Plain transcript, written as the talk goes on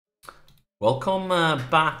Welcome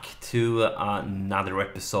back to another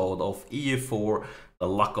episode of EU4, The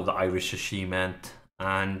Luck of the Irish Achievement.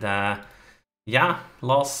 And yeah,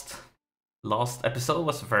 last episode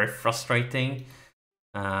was very frustrating.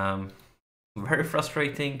 Very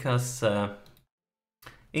frustrating because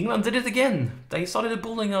England did it again. They started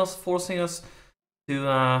bullying us, forcing us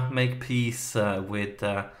to make peace with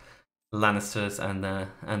Lannisters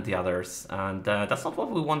and the others. And that's not what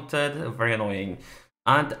we wanted. Very annoying.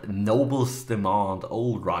 And nobles demand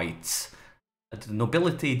all rights. The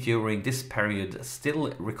nobility during this period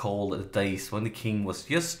still recall the days when the king was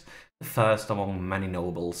just the first among many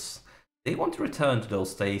nobles. They want to return to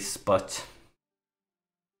those days, but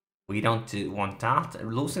we don't want that.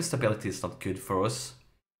 Losing stability is not good for us.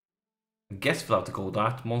 I guess without the go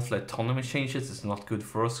that, monthly autonomy changes is not good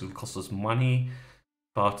for us. It will cost us money,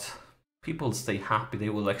 but people stay happy. They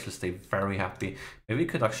will actually stay very happy. Maybe we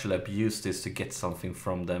could actually abuse this to get something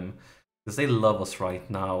from them, because they love us right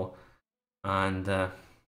now, and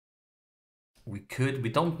we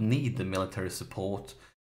don't need the military support,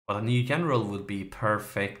 but a new general would be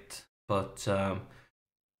perfect. But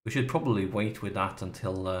we should probably wait with that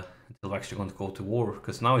until we're actually going to go to war,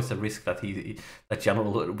 because now it's a risk that that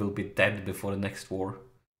general will be dead before the next war.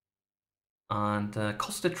 And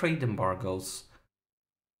cost the trade embargoes.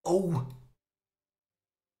 Oh!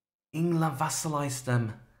 England vassalized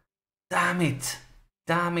them. Damn it!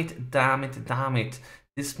 Damn it, damn it, damn it.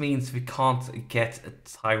 This means we can't get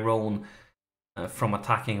Tyrone from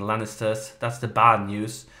attacking Lannisters. That's the bad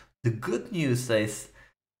news. The good news is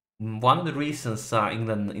one of the reasons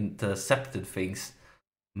England intercepted things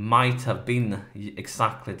might have been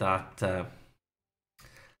exactly that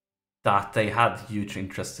that they had huge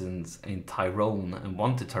interest in Tyrone and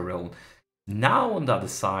wanted Tyrone. Now on the other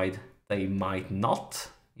side, they might not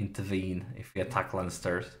intervene if we attack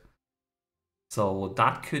Lannisters. So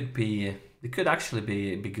that could be, it could actually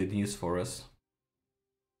be good news for us.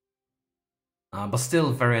 But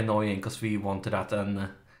still very annoying, because we wanted that, and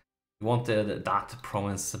we wanted that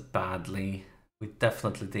province badly. We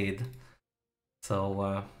definitely did. So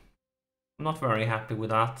I'm not very happy with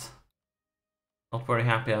that. Not very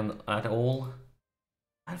happy at all.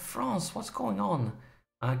 And France, what's going on?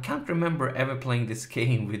 I can't remember ever playing this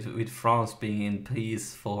game with France being in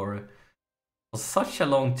peace for such a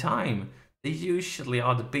long time. They usually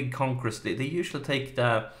are the big conquerors. They usually take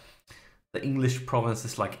the English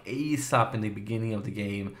provinces like ASAP in the beginning of the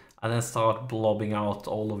game and then start blobbing out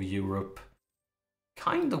all of Europe.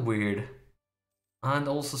 Kind of weird. And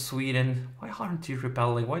also Sweden. Why aren't you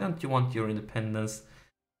rebelling? Why don't you want your independence?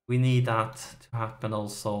 We need that to happen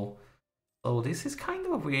also. So this is kind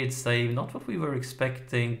of a weird save, not what we were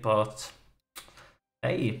expecting, but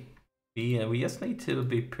hey, we just need to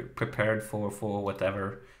be prepared for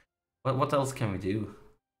whatever. What else can we do?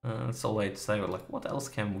 That's all I'd say. Like, what else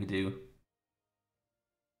can we do?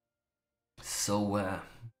 So,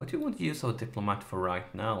 what do you want to use our diplomat for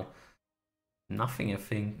right now? Nothing, I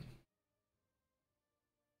think.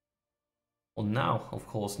 Well, now, of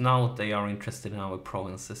course, now they are interested in our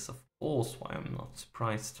provinces. Of course, why I'm not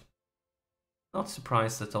surprised. Not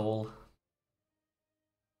surprised at all.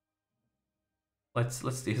 Let's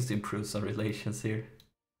just improve our relations here.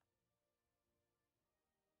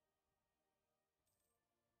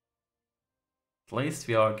 At least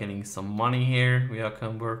we are getting some money here. We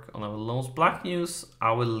can work on our loans. Black news: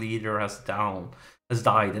 our leader has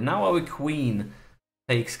died, and now our queen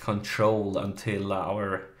takes control until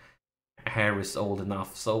our heir is old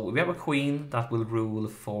enough. So we have a queen that will rule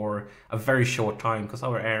for a very short time, because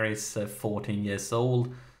our heir is 14 years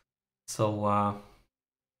old. So I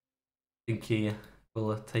think he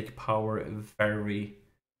will take power very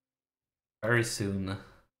soon.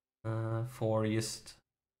 For just,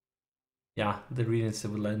 yeah, the regency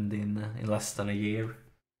will end in less than a year,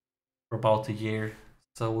 for about a year.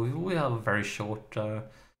 So we will have a very short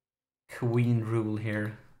queen rule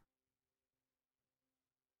here.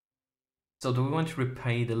 So do we want to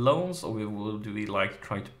repay the loans, or do we like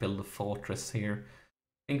try to build a fortress here?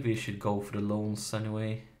 I think we should go for the loans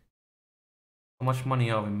anyway. How much money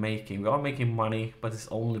are we making? We are making money, but it's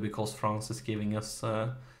only because France is giving us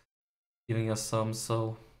some.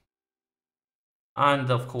 So, and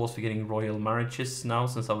of course we're getting royal marriages now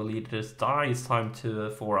since our leaders die. It's time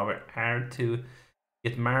for our heir to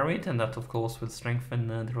get married, and that of course will strengthen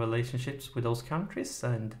the relationships with those countries.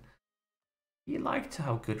 And we like to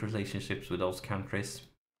have good relationships with those countries.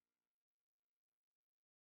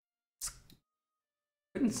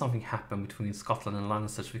 Couldn't something happen between Scotland and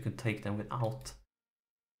Leinster so we could take them without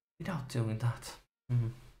doing that?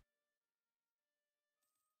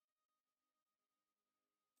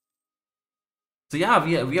 So yeah,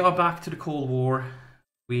 we are back to the Cold War.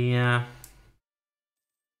 We are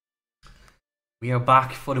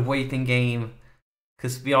back for the waiting game,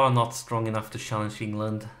 because we are not strong enough to challenge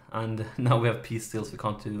England, and now we have peace deals. We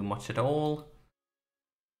can't do much at all,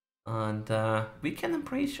 and we can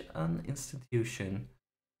embrace an institution,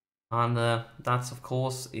 and that's of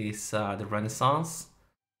course is the Renaissance.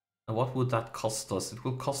 And what would that cost us? It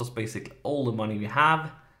will cost us basically all the money we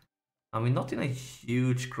have. And we're not in a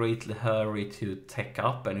huge, great hurry to take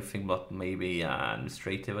up anything but maybe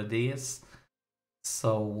administrative ideas.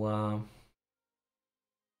 So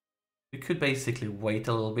we could basically wait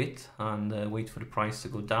a little bit and wait for the price to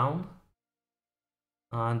go down.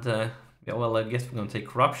 And yeah, well, I guess we're going to take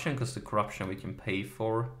corruption, because the corruption we can pay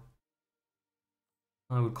for.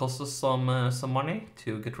 It will cost us some money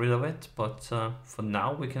to get rid of it, but for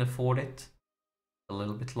now we can afford it a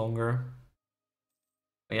little bit longer.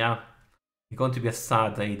 But yeah, it's going to be a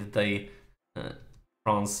sad day the day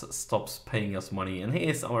France stops paying us money. And he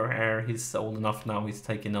is our heir. He's old enough now. He's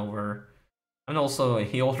taking over, and also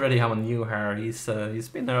he already have a new heir. He's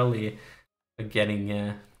been early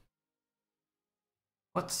getting.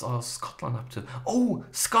 What's Scotland up to? Oh,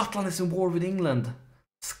 Scotland is in war with England.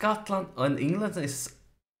 Scotland and England is.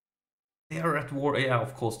 They are at war. Yeah,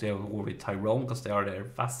 of course they are at war with Tyrone, because they are their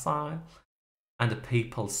vassal and the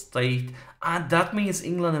Papal State, and that means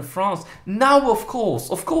England and France. Now, of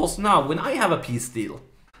course, now when I have a peace deal,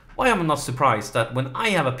 why am I not surprised that when I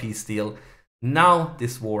have a peace deal, now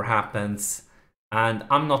this war happens, and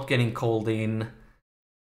I'm not getting called in,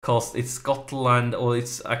 because it's Scotland, or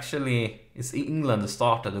it's England that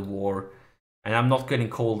started the war. And I'm not getting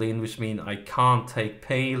called in, which means I can't take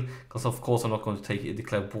Pale, because of course I'm not going to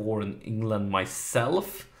declare war in England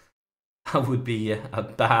myself. That would be a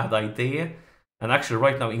bad idea. And actually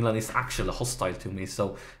right now England is actually hostile to me,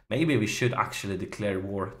 so maybe we should actually declare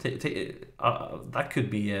war. That could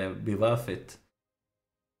be worth it,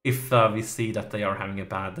 if we see that they are having a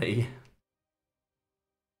bad day.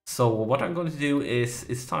 So what I'm going to do is,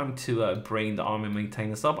 it's time to bring the army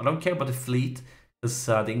maintenance up. I don't care about the fleet, because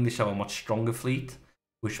the English have a much stronger fleet,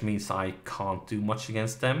 which means I can't do much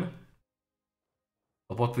against them.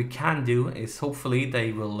 But what we can do is, hopefully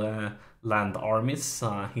they will land armies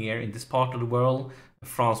here in this part of the world.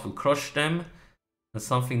 France will crush them, and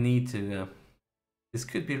something need to... this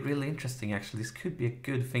could be really interesting, actually. This could be a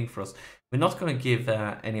good thing for us. We're not going to give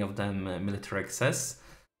any of them military access,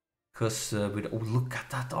 because oh, look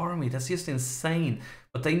at that army, that's just insane.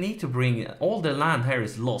 But they need to bring... all their land here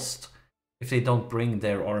is lost if they don't bring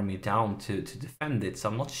their army down to defend it. So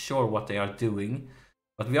I'm not sure what they are doing.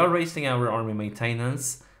 But we are raising our army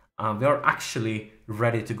maintenance. We are actually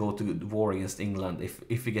ready to go to war against England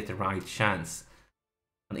if we get the right chance.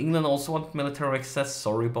 And England also want military access.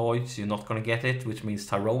 Sorry boys, you're not going to get it. Which means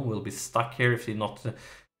Tyrone will be stuck here if you're not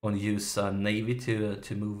going to use Navy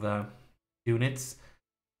to move units.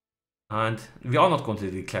 And we are not going to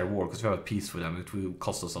declare war, because we have a peace with them. It will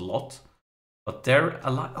cost us a lot. But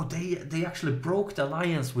they actually broke the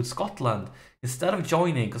alliance with Scotland instead of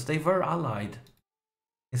joining, because they were allied.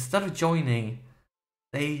 Instead of joining,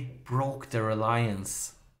 they broke their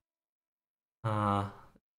alliance.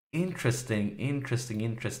 Interesting.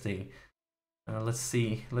 Let's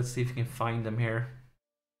see if we can find them here.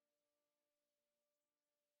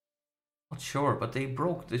 Not sure, but they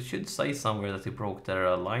broke. They should say somewhere that they broke their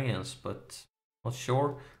alliance, but not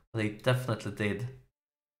sure. But they definitely did.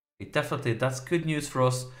 That's good news for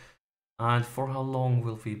us. And for how long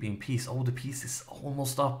will we be in peace? Oh, the peace is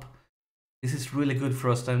almost up. This is really good for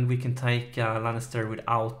us. Then we can take Lannister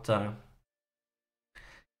without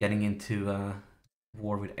getting into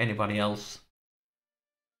war with anybody else.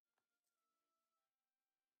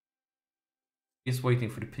 Just waiting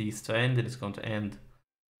for the peace to end. It's going to end.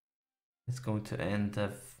 It's going to end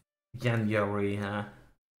January.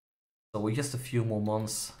 So we're just a few more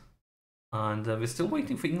months. And we're still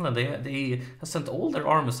waiting for England. They have sent all their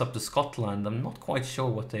armies up to Scotland. I'm not quite sure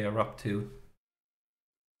what they are up to.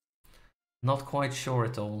 Not quite sure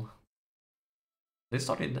at all. They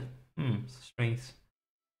started... strange.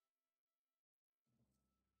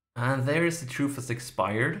 And there is the truth has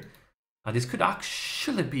expired. This could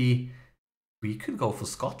actually be... we could go for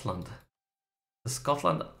Scotland.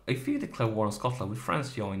 Scotland... if we declare war on Scotland, would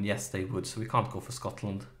France join? Yes, they would. So we can't go for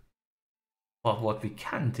Scotland. But what we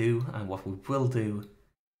can do, and what we will do,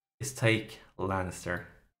 is take Lannister.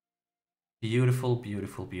 Beautiful.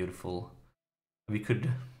 We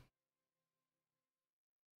could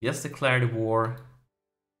just declare the war.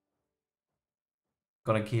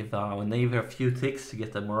 Gonna give our navy a few ticks to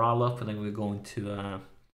get the morale up, and then we're going to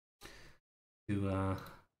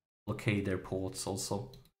blockade their ports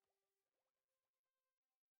also.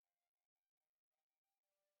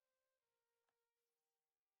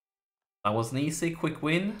 That was an easy, quick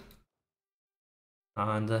win.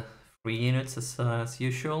 And 3 units as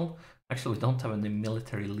usual. Actually, we don't have any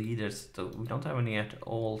military leaders. So we don't have any at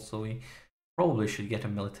all, so we probably should get a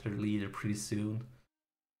military leader pretty soon.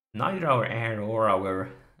 Neither our heir or our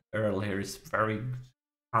earl here is very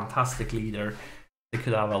fantastic leader. They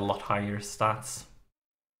could have a lot higher stats.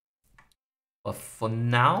 But for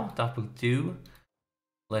now, that will do.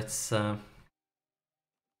 Let's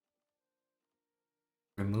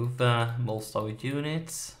remove most of our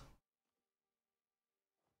units.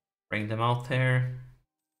 Bring them out there.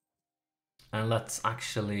 And let's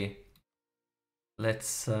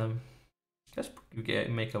just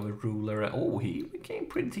make our ruler. Oh, he became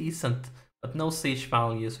pretty decent, but no siege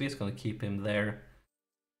value, so we're just gonna keep him there.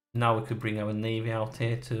 Now we could bring our navy out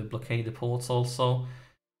here to blockade the ports also.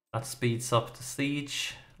 That speeds up the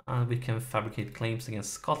siege, and we can fabricate claims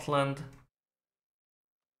against Scotland.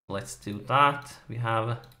 Let's do that. We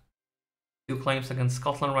have 2 claims against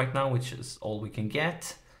Scotland right now, which is all we can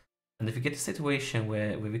get. And if we get a situation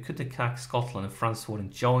where we could attack Scotland and France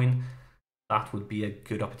wouldn't join, that would be a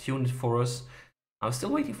good opportunity for us. I'm still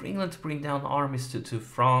waiting for England to bring down armies to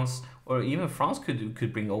France, or even France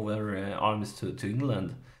could bring over armies to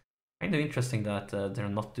England. Kind of interesting that they're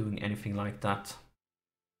not doing anything like that.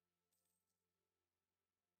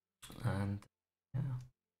 And yeah,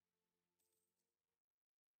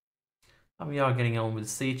 and we are getting on with the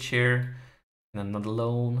siege here. And another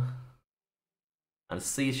loan, and the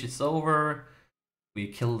siege is over. We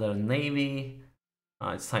killed their navy.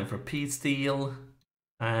 It's time for a peace deal,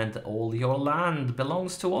 and all your land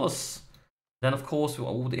belongs to us. Then of course,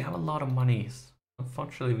 they have a lot of money.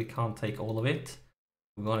 Unfortunately, we can't take all of it.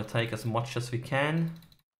 We're going to take as much as we can.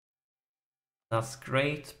 That's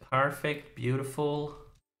great, perfect, beautiful.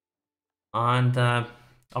 And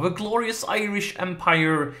our glorious Irish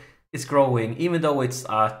Empire is growing, even though it's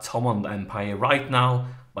a Ottoman Empire right now,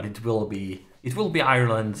 but it will be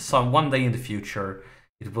Ireland one day in the future.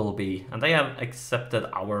 It will be, and they have accepted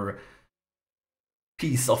our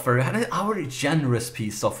peace offer, and our generous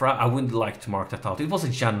peace offer. I wouldn't like to mark that out. It was a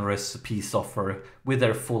generous peace offer with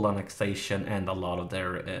their full annexation and a lot of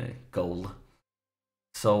their gold.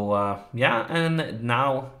 So yeah, and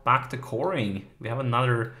now back to coring. We have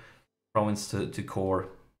another province to core.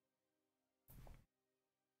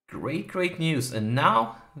 Great news. And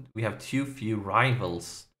now we have too few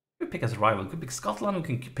rivals. We could pick as a rival. We could pick Scotland. We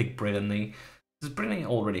can pick Brittany. Because Brittany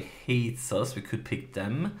already hates us. We could pick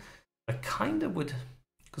them. I kind of would,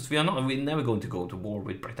 because we're never going to go to war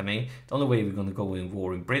with Brittany. The only way we're going to go in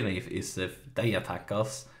war in Brittany is if they attack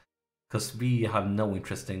us. Because we have no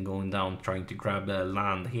interest in going down trying to grab the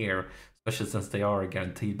land here, especially since they are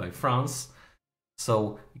guaranteed by France.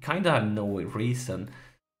 So we kind of have no reason.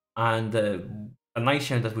 And a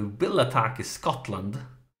nation that we will attack is Scotland,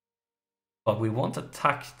 but we won't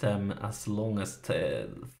attack them as long as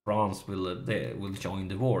France will join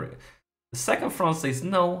the war. The second France says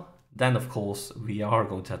no, then of course we are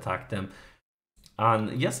going to attack them.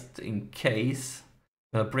 And just in case,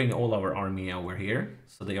 I'm gonna bring all our army over here,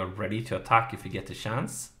 so they are ready to attack if we get the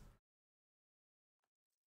chance.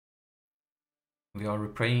 We are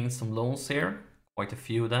repaying some loans here, quite a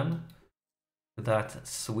few of them, with that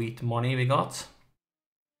sweet money we got.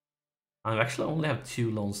 I actually only have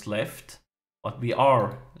 2 loans left, but we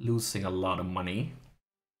are losing a lot of money,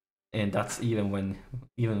 and that's even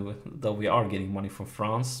though we are getting money from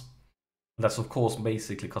France. That's of course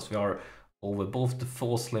basically because we are over both the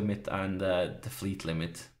force limit and the fleet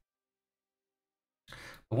limit.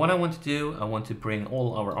 But what I want to do, I want to bring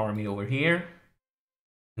all our army over here.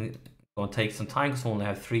 It's going to take some time because we only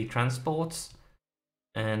have 3 transports,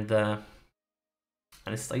 and the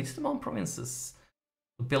states demand provinces.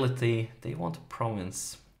 Ability, they want a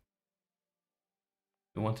province.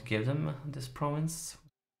 We want to give them this province.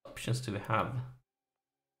 What options do we have? Is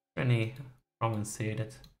there any province here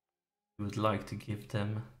that we would like to give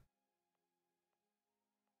them?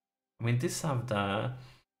 I mean, this have the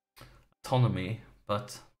autonomy,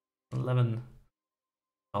 but 11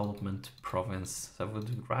 development province. So I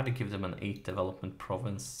would rather give them an 8 development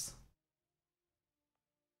province.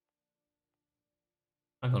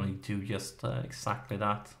 I'm gonna do just exactly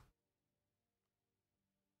that.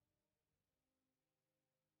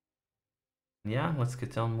 Yeah, let's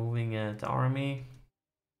get on moving the army.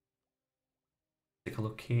 Take a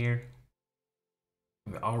look here.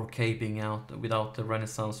 We are okay being out without the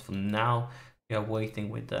Renaissance for now. We are waiting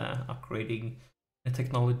with upgrading the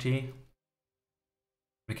technology.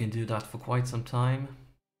 We can do that for quite some time.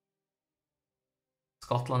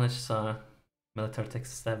 Scotland is military tech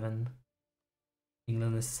 7.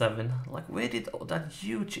 England is 7. Like, where did that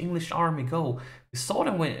huge English army go? We saw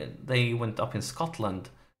them when they went up in Scotland,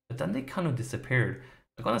 but then they kind of disappeared.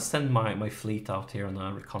 I'm gonna send my fleet out here on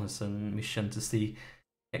a reconnaissance mission to see.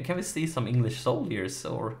 Can we see some English soldiers,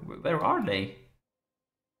 or where are they?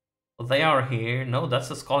 Well, they are here. No, that's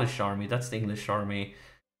the Scottish army. That's the English army.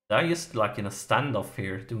 They're just like in a standoff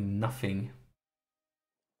here, doing nothing. Is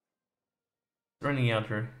there any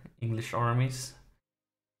other English armies?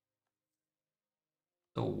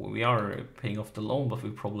 So we are paying off the loan, but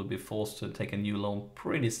we'll probably be forced to take a new loan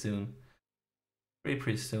pretty soon.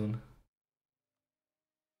 Pretty soon.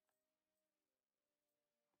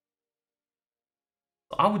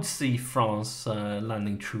 I would see France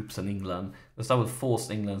landing troops in England, because that would force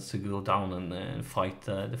England to go down and fight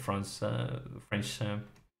the French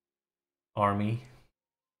army.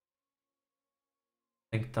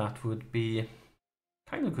 I think that would be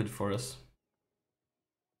kind of good for us.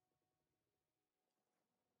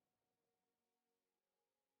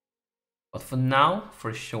 But for now, for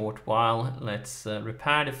a short while, let's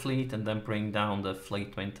repair the fleet and then bring down the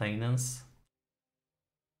fleet maintenance.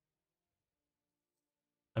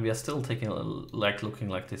 And we are still taking like looking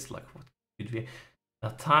like this, like what could we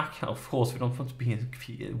attack? Of course, we don't want to be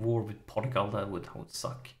in war with Portugal. That would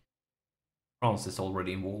suck. France is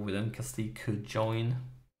already in war with them. Castile could join.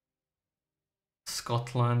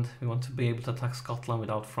 Scotland, we want to be able to attack Scotland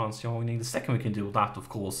without France joining. The second we can do that, of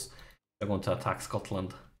course, we're going to attack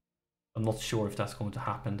Scotland. I'm not sure if that's going to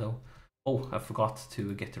happen though. Oh, I forgot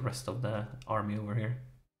to get the rest of the army over here.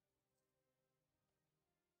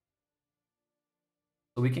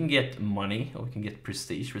 So we can get money, or we can get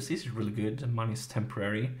prestige. Prestige is really good, and money is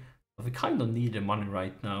temporary. But we kind of need the money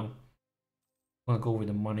right now. I'm gonna go with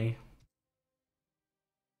the money.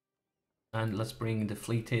 And let's bring the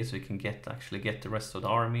fleet here so we can actually get the rest of the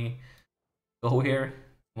army. Go here,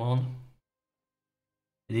 come on.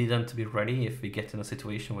 We need them to be ready if we get in a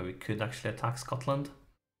situation where we could actually attack Scotland.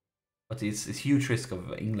 But it's huge risk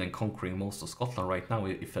of England conquering most of Scotland right now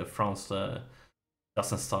if France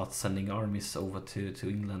doesn't start sending armies over to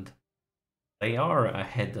England. They are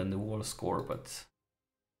ahead in the war score, but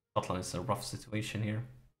Scotland is in a rough situation here.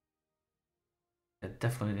 They're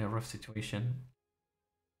definitely in a rough situation.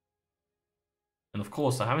 And of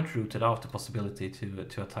course, I haven't rooted out the possibility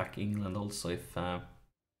to attack England also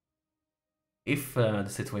if the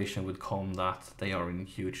situation would come that they are in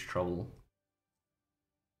huge trouble.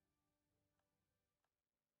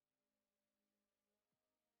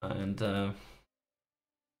 And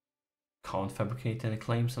can't fabricate any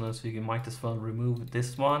claims on us, so you might as well remove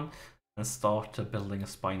this one and start building a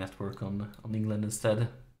spy network on England instead.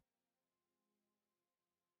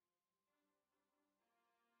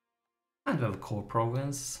 And we have a core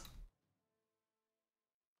province.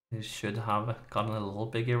 It should have gotten a little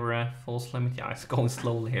bigger force limit. Yeah, it's going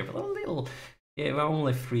slowly here, but a little. Yeah, we're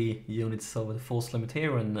only 3 units over the force limit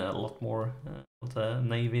here, and a lot more of the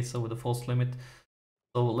navies over the force limit.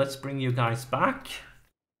 So let's bring you guys back.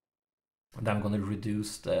 And I'm going to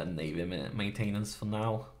reduce the navy maintenance for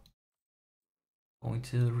now. Going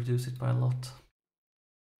to reduce it by a lot.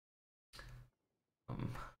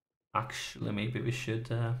 Actually, maybe we should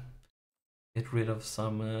get rid of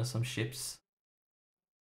some ships.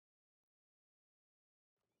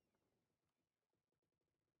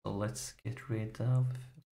 So let's get rid of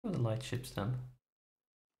the light ships then.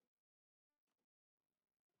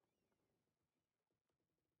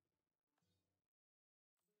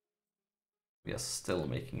 We are still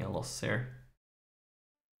making a loss here.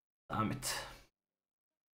 Damn it.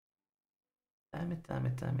 Damn it, damn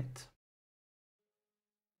it, damn it.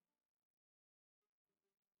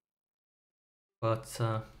 But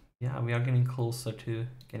yeah, we are getting closer to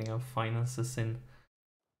getting our finances in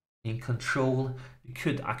control. We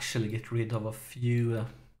could actually get rid of a few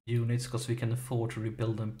units because we can afford to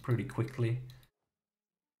rebuild them pretty quickly.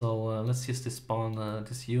 So let's just despawn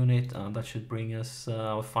this unit, and that should bring us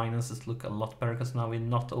our finances look a lot better because now we're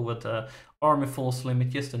not over the army force limit,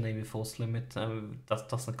 just the navy force limit. That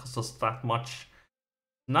doesn't cost us that much.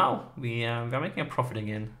 Now we are making a profit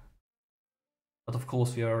again, but of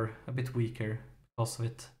course we are a bit weaker because of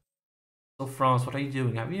it. So France, what are you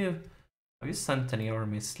doing? Have you sent any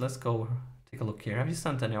armies? Let's go take a look here. Have you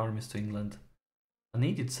sent any armies to England? I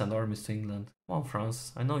need you to send armies to England. Come on,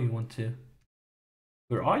 France. I know you want to.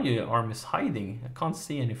 Where are your armies hiding? I can't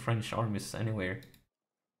see any French armies anywhere.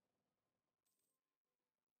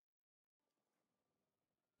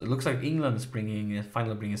 It looks like England is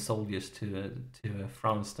finally bringing soldiers to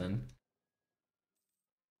France then.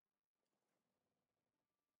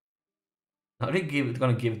 Are they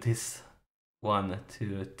gonna give this one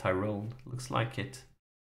to Tyrone? Looks like it.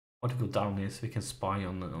 want to go down here so we can spy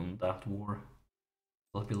on that war.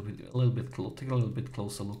 A little bit close. Take a little bit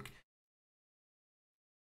closer look.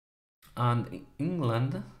 And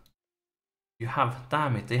England, you have,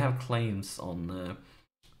 damn it, they have claims on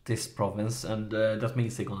this province, and that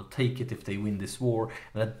means they're gonna take it if they win this war.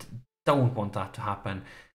 And I don't want that to happen,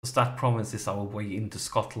 because that province is our way into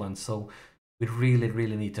Scotland. So we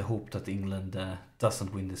really need to hope that England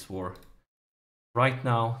doesn't win this war. Right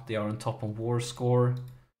now, they are on top on war score,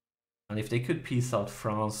 and if they could peace out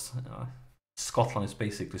France, Scotland is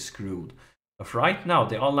basically screwed. But right now,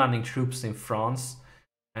 they are landing troops in France,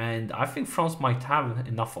 and I think France might have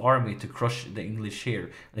enough army to crush the English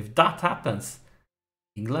here. And if that happens,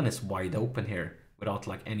 England is wide open here without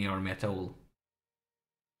like any army at all.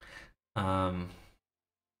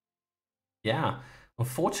 Yeah,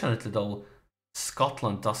 unfortunately though,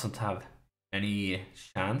 Scotland doesn't have any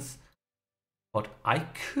chance. But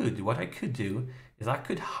what I could do is I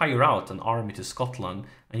could hire out an army to Scotland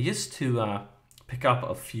and just to pick up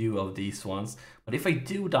a few of these ones. But if I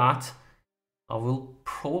do that, I will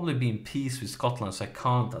probably be in peace with Scotland, so I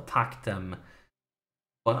can't attack them.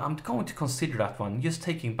 But I'm going to consider that one, just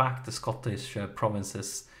taking back the Scottish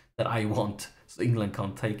provinces that I want, so England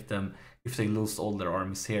can't take them if they lose all their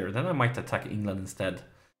armies here. Then I might attack England instead.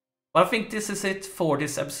 But I think this is it for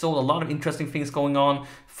this episode. A lot of interesting things going on.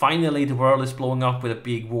 Finally, the world is blowing up with a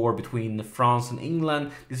big war between France and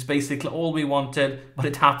England. This is basically all we wanted, but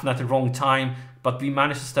it happened at the wrong time. But we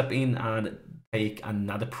managed to step in and take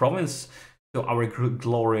another province to our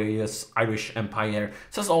glorious Irish Empire.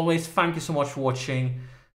 So as always, thank you so much for watching.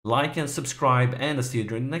 Like and subscribe, and I'll see you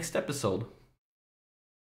during the next episode.